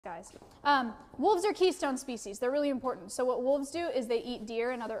guys. Wolves are keystone species. They're really important. So what wolves do is they eat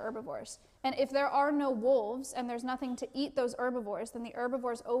deer and other herbivores. And if there are no wolves and there's nothing to eat those herbivores, then the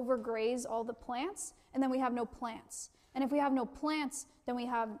herbivores overgraze all the plants, and then we have no plants. And if we have no plants, then we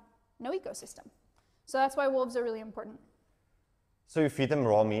have no ecosystem. So that's why wolves are really important. So you feed them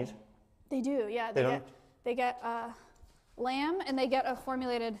raw meat? They do, yeah. They get lamb, and they get a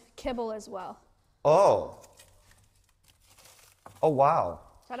formulated kibble as well. Oh. Oh, wow.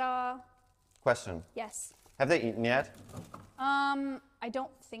 Ta-da. Question. Yes. Have they eaten yet? I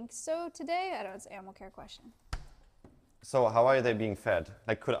don't think so today. I don't know, it's an animal care question. So how are they being fed?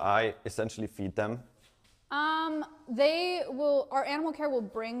 Like, could I essentially feed them? Our animal care will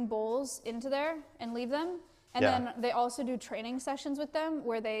bring bowls into there and leave them. And then they also do training sessions with them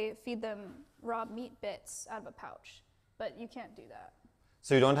where they feed them raw meat bits out of a pouch. But you can't do that.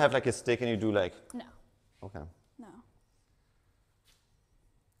 So you don't have like a stick and you do like... No. Okay. No.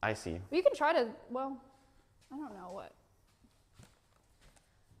 I see. You can try to, well, I don't know what.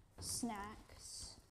 Snack.